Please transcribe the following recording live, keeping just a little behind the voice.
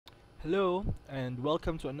Hello and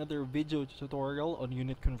welcome to another video tutorial on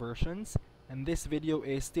unit conversions, and this video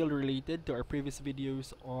is still related to our previous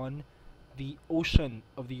videos on the ocean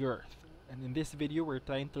of the earth. And in this video we're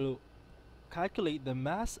trying to calculate the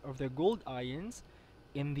mass of the gold ions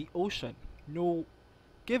in the ocean. Now,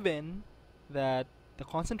 given that the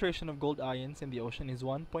concentration of gold ions in the ocean is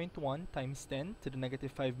 1.1 times 10 to the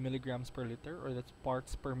negative 5 milligrams per liter, or that's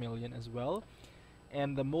parts per million as well,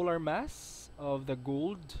 and the molar mass of the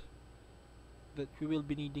gold that we will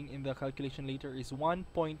be needing in the calculation later is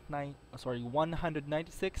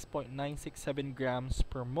 196.967 grams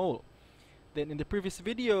per mole. Then in the previous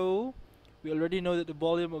video, we already know that the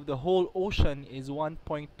volume of the whole ocean is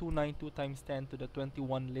 1.292 times 10 to the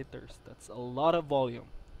 21 liters. That's a lot of volume,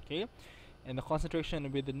 okay? And the concentration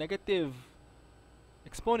with the negative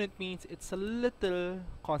exponent means it's a little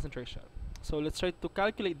concentration. So let's try to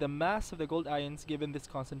calculate the mass of the gold ions given this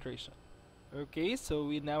concentration. Okay, so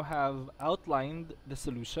we now have outlined the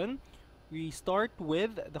solution. We start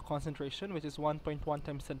with the concentration, which is 1.1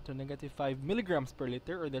 times 10 to negative 5 milligrams per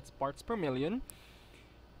liter, or that's parts per million.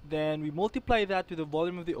 Then we multiply that with the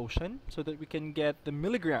volume of the ocean so that we can get the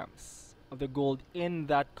milligrams of the gold in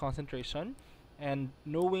that concentration. And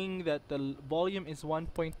knowing that the volume is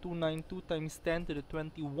 1.292 times 10 to the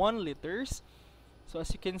 21 liters, so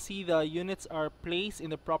as you can see, the units are placed in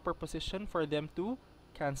the proper position for them to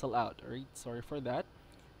cancel out. Alright, sorry for that.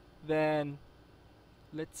 Then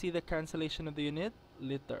let's see the cancellation of the unit,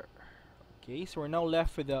 liter. Okay, so we're now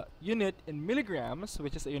left with the unit in milligrams,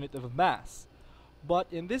 which is a unit of mass. But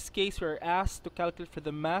in this case, we're asked to calculate for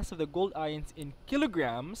the mass of the gold ions in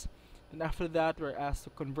kilograms, and after that we're asked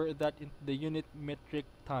to convert that into the unit metric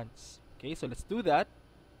tons. Okay, so let's do that.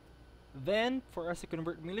 Then for us to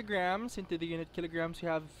convert milligrams into the unit kilograms, we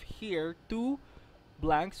have here two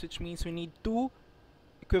blanks, which means we need two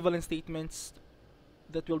equivalent statements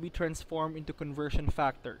that will be transformed into conversion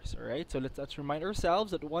factors. Alright, so let's remind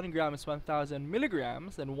ourselves that 1 gram is 1000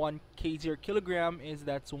 milligrams, and 1 kg or kilogram is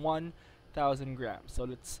 1000 grams. So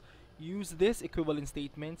let's use this equivalent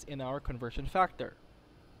statements in our conversion factor.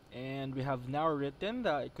 And we have now written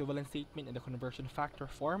the equivalent statement in the conversion factor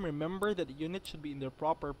form. Remember that the units should be in their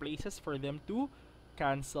proper places for them to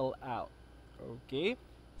cancel out. Okay,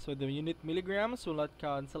 so the unit milligrams will not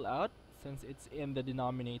cancel out since it's in the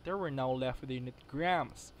denominator. We're now left with the unit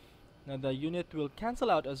grams. Now the unit will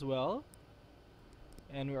cancel out as well,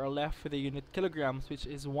 and we are left with the unit kilograms, which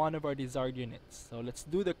is one of our desired units. So let's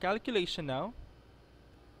do the calculation now.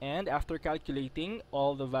 And after calculating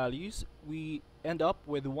all the values, we end up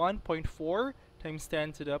with 1.4 times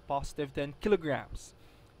 10 to the positive 10 kilograms.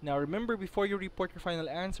 Now remember, before you report your final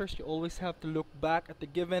answers, you always have to look back at the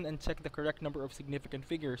given and check the correct number of significant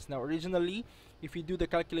figures. Now originally, if you do the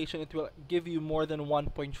calculation, it will give you more than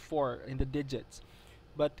 1.4 in the digits.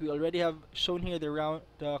 But we already have shown here the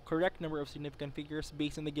correct number of significant figures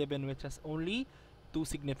based on the given, which has only 2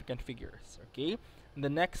 significant figures. Okay? And the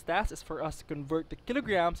next task is for us to convert the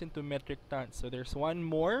kilograms into metric tons. So there's one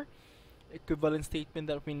more equivalent statement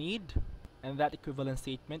that we need, and that equivalent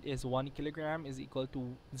statement is 1 kilogram is equal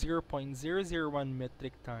to 0.001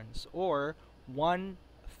 metric tons, or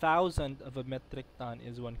 1,000 of a metric ton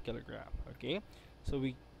is 1 kilogram. Okay, so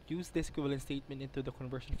we use this equivalent statement into the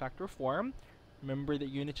conversion factor form. Remember that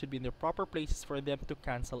units should be in the proper places for them to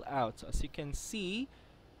cancel out. So as you can see,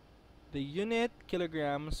 the unit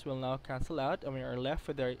kilograms will now cancel out, and we are left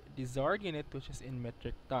with our desired unit, which is in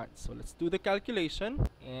metric tons. So let's do the calculation,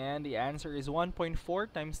 and the answer is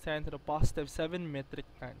 1.4 times 10 to the positive 7 metric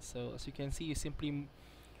tons. So as you can see, you simply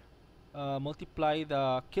multiply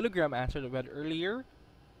the kilogram answer that we had earlier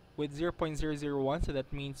with 0.001, so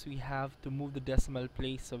that means we have to move the decimal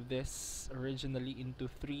place of this originally into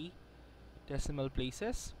 3 decimal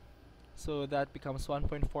places. So that becomes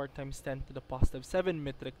 1.4 times 10 to the positive 7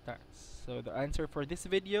 metric tons. So the answer for this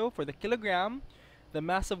video, for the kilogram, the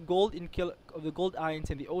mass of gold of the gold ions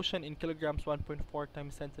in the ocean in kilograms, 1.4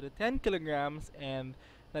 times 10 to the 10 kilograms, and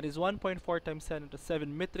that is 1.4 times 10 to the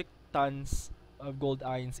 7 metric tons of gold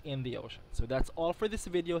ions in the ocean. So that's all for this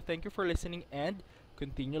video. Thank you for listening and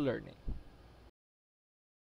continue learning.